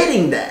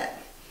admitting that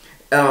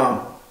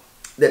that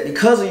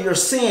because of your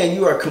sin,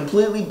 you are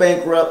completely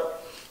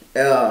bankrupt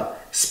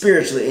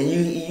spiritually, and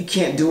you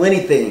can't do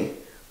anything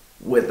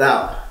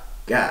without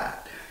God.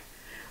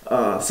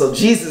 So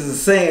Jesus is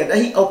saying that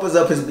he opens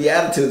up his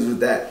Beatitudes with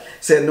that,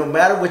 saying no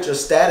matter what your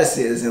status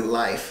is in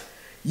life,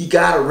 you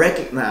got to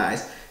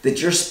recognize that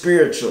you're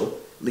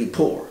spiritually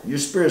poor. You're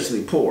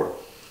spiritually poor.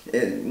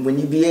 And when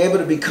you be able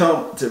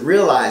to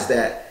realize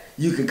that,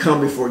 you can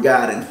come before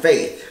God in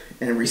faith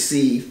and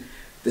receive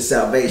the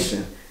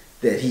salvation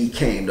that he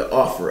came to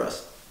offer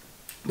us.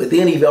 But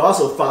then he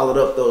also followed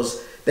up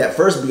that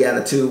first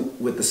beatitude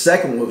with the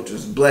second one, which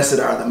was blessed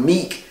are the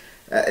meek.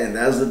 And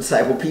that's the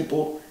type of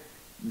people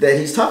that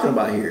he's talking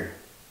about here.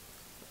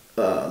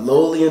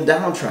 Lowly and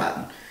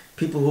downtrodden.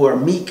 People who are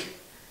meek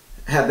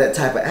have that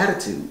type of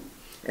attitude.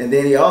 And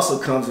then he also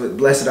comes with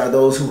blessed are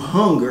those who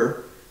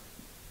hunger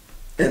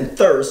and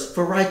thirst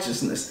for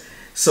righteousness.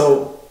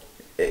 So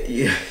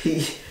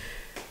this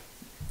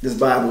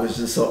Bible is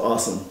just so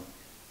awesome.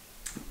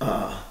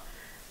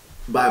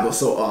 Bible's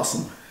so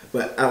awesome,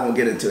 but I won't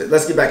get into it.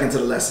 Let's get back into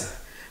the lesson.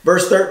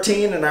 Verse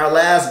 13 and our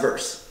last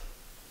verse.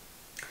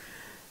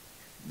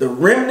 The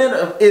remnant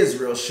of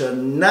Israel shall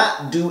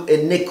not do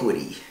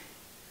iniquity,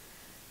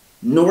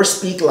 nor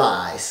speak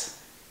lies,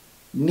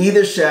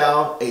 neither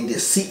shall a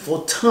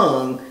deceitful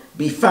tongue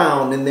be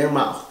found in their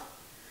mouth.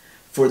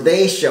 For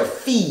they shall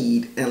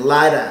feed and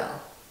lie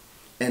down,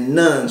 and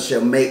none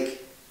shall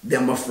make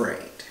them afraid.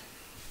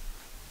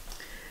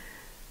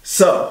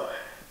 So,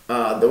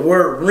 the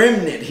word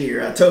remnant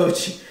here, I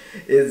told you,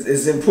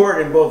 is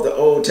important in both the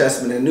Old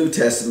Testament and New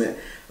Testament.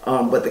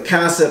 But the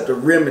concept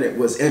of remnant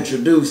was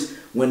introduced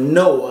with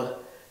Noah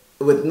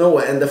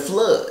and the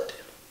flood.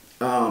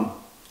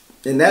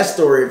 In that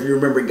story, if you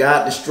remember,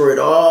 God destroyed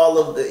all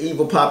of the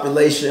evil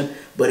population,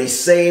 but he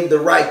saved the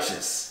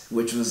righteous,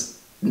 which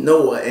was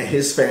Noah and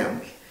his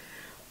family.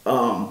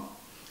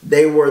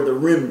 They were the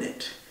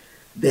remnant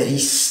that he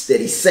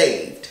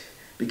saved,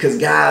 because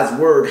God's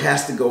word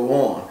has to go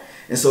on.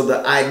 And so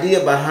the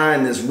idea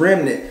behind this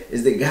remnant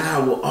is that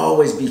God will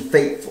always be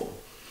faithful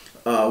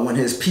when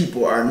his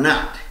people are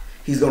not.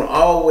 He's going to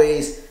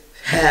always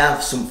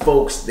have some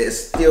folks that's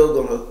still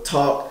going to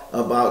talk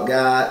about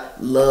God,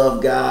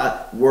 love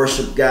God,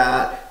 worship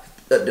God,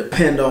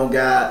 depend on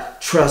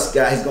God, trust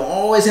God. He's going to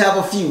always have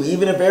a few,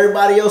 even if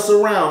everybody else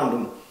around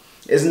him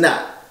is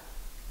not.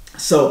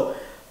 So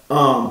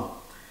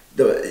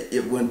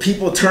when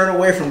people turn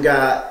away from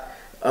God,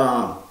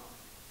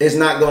 it's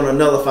not going to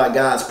nullify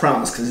God's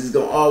promise, because he's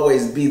going to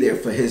always be there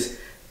for his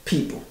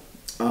people.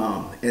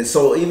 And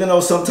so even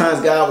though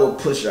sometimes God will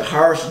push a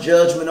harsh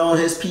judgment on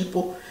his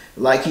people,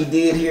 like he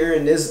did here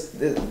in this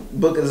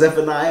book of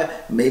Zephaniah,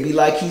 maybe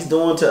like he's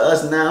doing to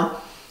us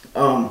now,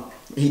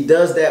 he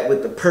does that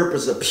with the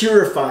purpose of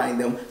purifying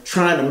them,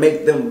 trying to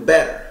make them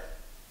better.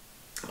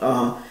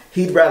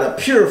 He'd rather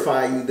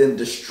purify you than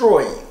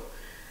destroy you.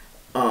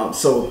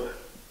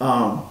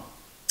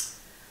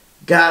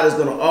 God is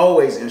going to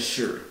always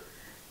ensure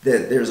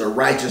that there's a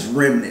righteous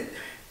remnant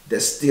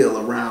that's still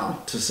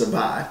around to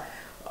survive.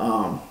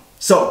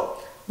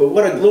 But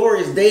what a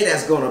glorious day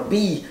that's going to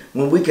be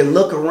when we can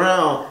look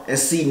around and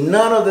see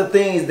none of the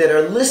things that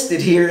are listed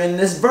here in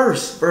this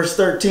verse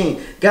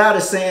 13. God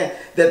is saying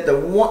that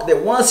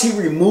that once he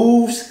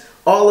removes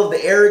all of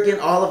the arrogant,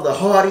 all of the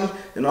haughty,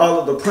 and all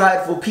of the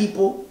prideful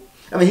people.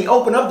 I mean, he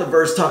opened up the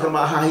verse talking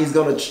about how he's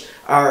going to,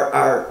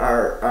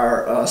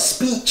 our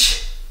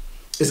speech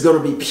is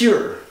going to be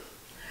pure.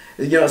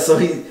 So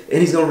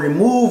he's going to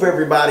remove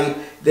everybody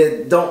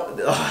that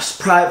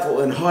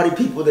prideful and haughty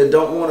people that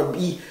don't want to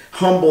be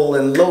humble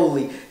and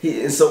lowly.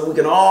 And so we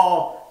can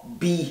all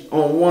be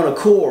on one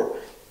accord.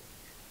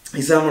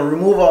 He said, I'm going to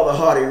remove all the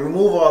haughty,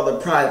 remove all the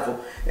prideful,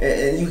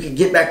 and you can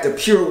get back to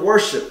pure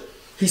worship.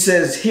 He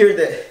says here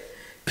that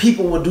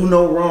people will do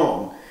no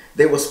wrong.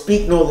 They will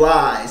speak no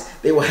lies.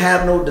 They will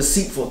have no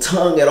deceitful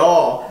tongue at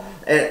all.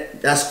 And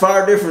that's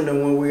far different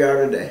than when we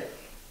are today.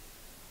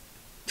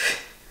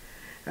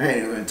 I ain't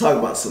even going to talk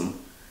about some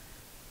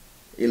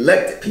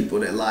elected people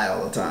that lie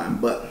all the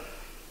time, but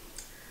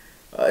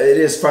it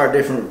is far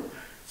different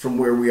from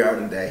where we are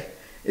today.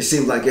 It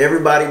seems like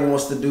everybody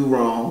wants to do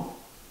wrong.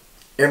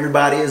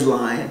 Everybody is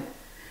lying.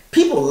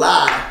 People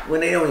lie when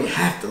they don't even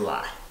have to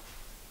lie.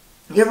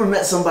 You ever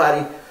met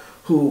somebody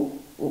who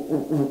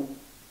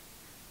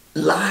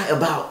lie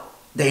about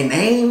their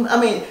name?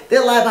 I mean, they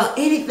lie about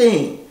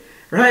anything,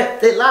 right?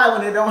 They lie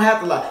when they don't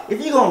have to lie.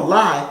 If you're going to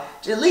lie,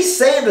 at least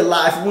save the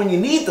lie for when you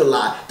need to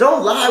lie.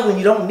 Don't lie when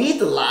you don't need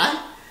to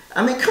lie.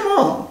 I mean, come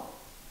on.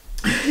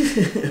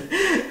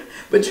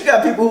 But you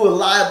got people who will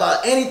lie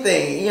about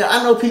anything.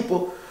 I know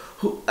people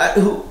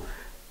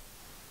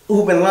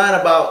who've been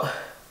lying about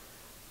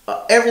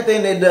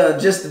everything they've done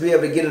just to be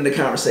able to get into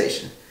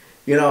conversation.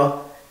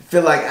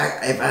 feel like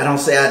if I don't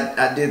say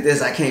I did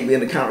this, I can't be in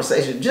the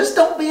conversation. Just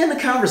don't be in the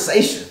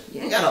conversation.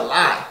 You ain't gotta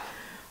lie.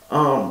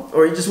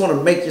 Or you just want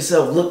to make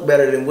yourself look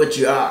better than what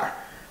you are.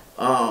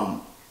 I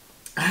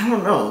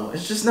don't know.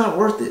 It's just not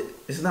worth it.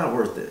 It's not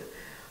worth it.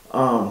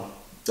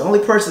 The only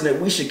person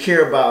that we should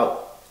care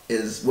about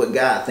is what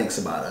God thinks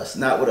about us,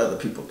 not what other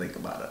people think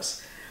about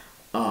us.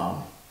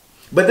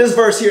 But this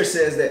verse here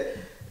says that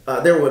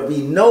there would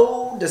be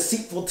no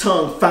deceitful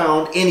tongue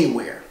found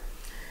anywhere.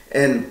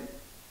 And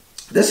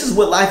this is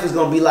what life is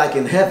going to be like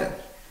in heaven.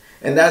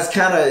 And that's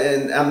kind of,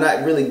 and I'm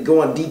not really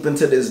going deep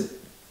into this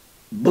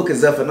book of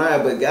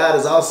Zephaniah, but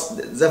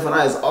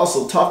Zephaniah is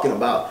also talking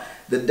about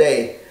the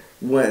day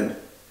when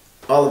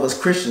all of us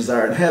Christians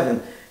are in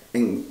heaven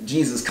and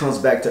Jesus comes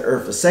back to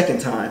earth a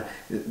second time.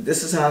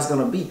 This is how it's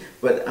going to be,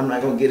 but I'm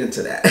not going to get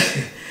into that.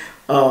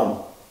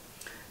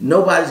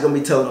 Nobody's going to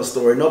be telling a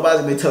story. Nobody's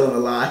going to be telling a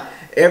lie.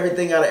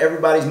 Everything out of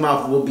everybody's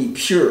mouth will be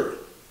pure.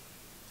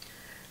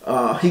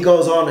 He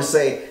goes on to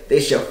say, they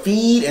shall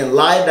feed and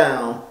lie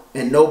down,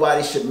 and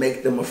nobody should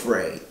make them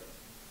afraid.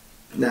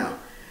 Now,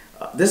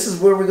 this is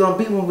where we're going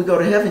to be when we go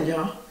to heaven,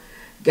 y'all.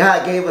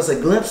 God gave us a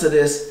glimpse of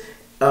this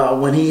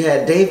when he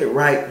had David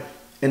write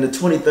in the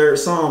 23rd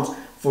Psalms,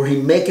 for he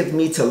maketh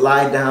me to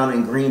lie down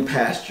in green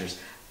pastures.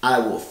 I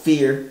will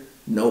fear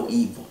no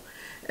evil.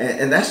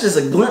 And that's just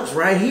a glimpse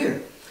right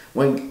here.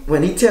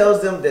 When he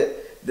tells them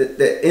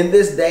that in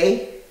this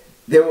day,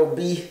 he'll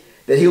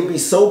be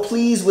so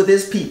pleased with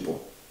his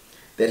people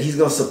that he's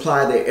going to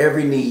supply their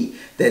every need,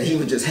 that he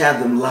would just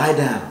have them lie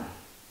down.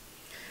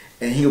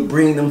 And he'll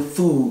bring them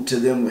food to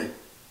them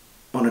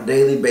on a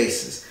daily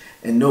basis.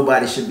 And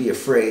nobody should be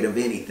afraid of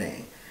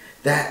anything.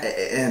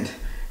 And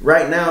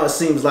right now it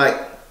seems like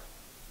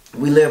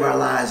we live our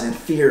lives in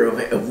fear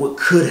of what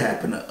could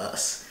happen to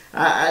us.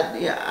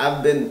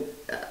 I've done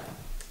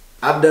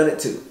it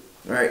too,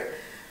 right?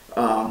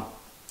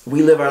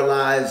 We live our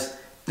lives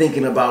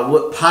thinking about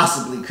what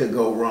possibly could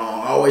go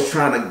wrong, always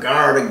trying to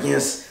guard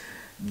against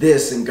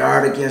this and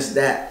guard against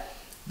that.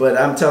 But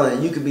I'm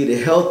telling you, you could be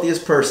the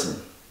healthiest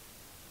person,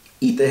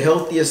 eat the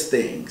healthiest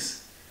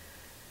things,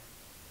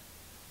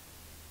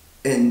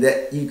 and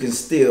that you can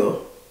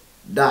still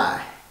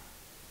die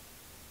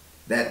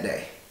that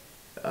day.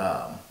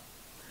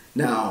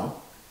 Now,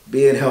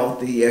 being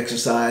healthy,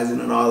 exercising,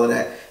 and all of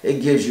that,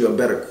 it gives you a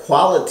better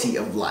quality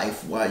of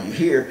life while you're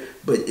here,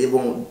 but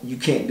you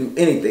can't do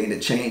anything to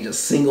change a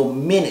single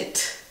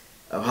minute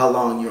of how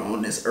long you're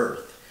on this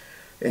earth.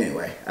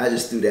 Anyway, I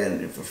just threw that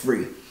in for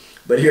free.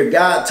 But here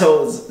God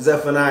told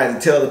Zephaniah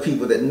to tell the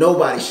people that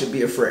nobody should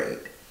be afraid.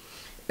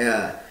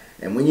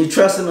 And when you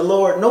trust in the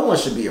Lord, no one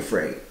should be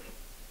afraid.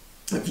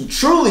 If you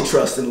truly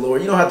trust in the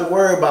Lord, you don't have to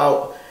worry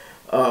about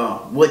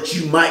what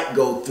you might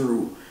go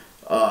through.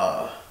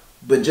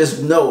 But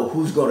just know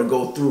who's going to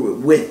go through it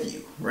with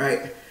you,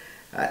 right?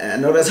 I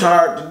know that's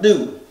hard to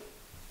do,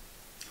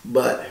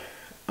 but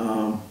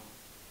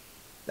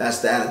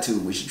that's the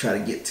attitude we should try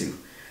to get to.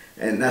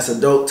 And that's a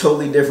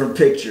totally different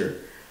picture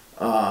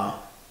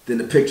than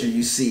the picture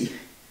you see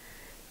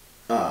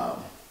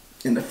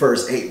in the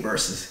first 8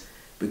 verses,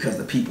 because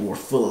the people were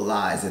full of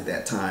lies at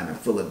that time and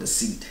full of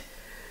deceit.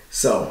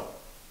 So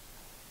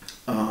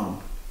that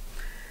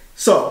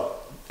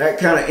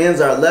kind of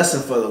ends our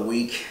lesson for the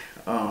week.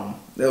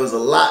 There was a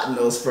lot in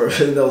those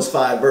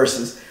 5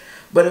 verses,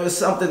 but it was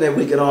something that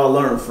we can all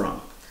learn from.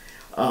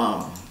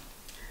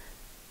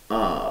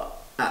 I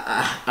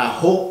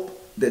hope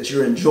that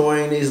you're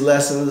enjoying these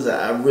lessons.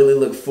 I really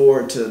look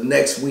forward to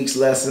next week's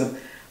lesson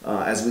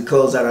as we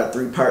close out our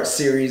 3-part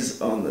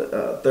series on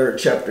the 3rd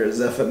chapter of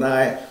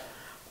Zephaniah.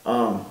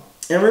 And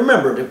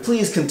remember to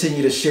please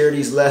continue to share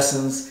these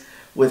lessons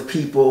with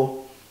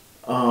people.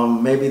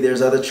 Maybe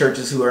there's other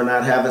churches who are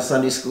not having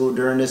Sunday school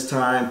during this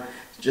time.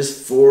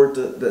 Just forward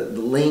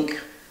the link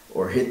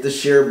or hit the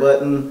share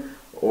button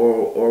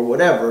or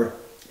whatever.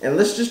 And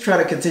let's just try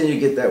to continue to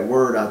get that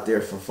word out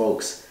there for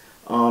folks.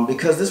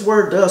 Because this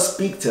word does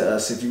speak to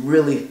us if you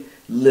really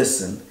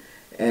listen.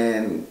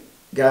 And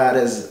God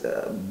has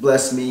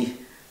blessed me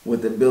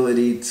with the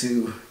ability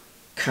to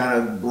kind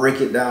of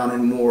break it down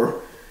in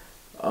more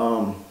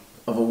of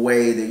a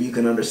way that you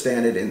can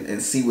understand it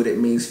and see what it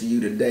means for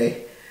you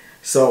today.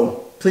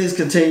 So please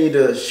continue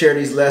to share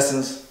these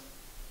lessons.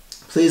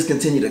 Please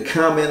continue to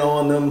comment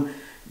on them,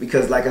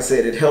 because like I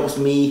said, it helps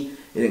me,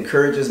 it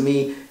encourages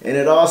me, and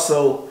it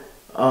also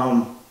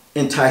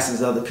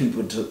entices other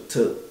people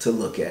to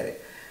look at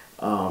it.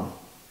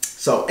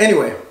 So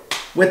anyway,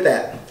 with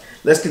that,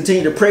 let's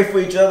continue to pray for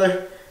each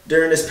other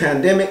during this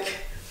pandemic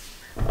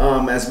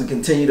as we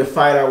continue to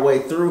fight our way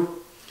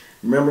through.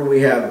 Remember,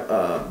 we have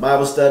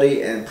Bible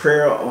study and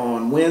prayer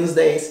on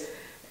Wednesdays,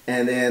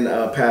 and then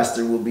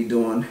Pastor will be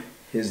doing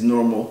his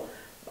normal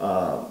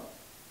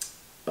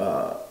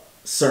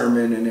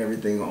sermon and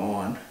everything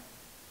on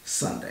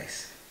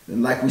Sundays.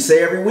 And like we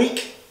say every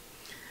week,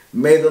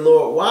 may the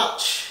Lord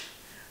watch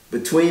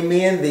between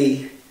me and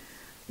thee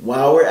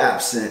while we're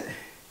absent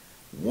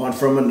one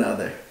from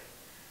another.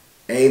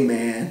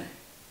 Amen.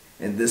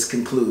 And this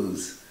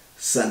concludes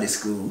Sunday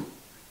School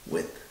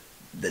with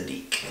the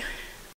Deacon.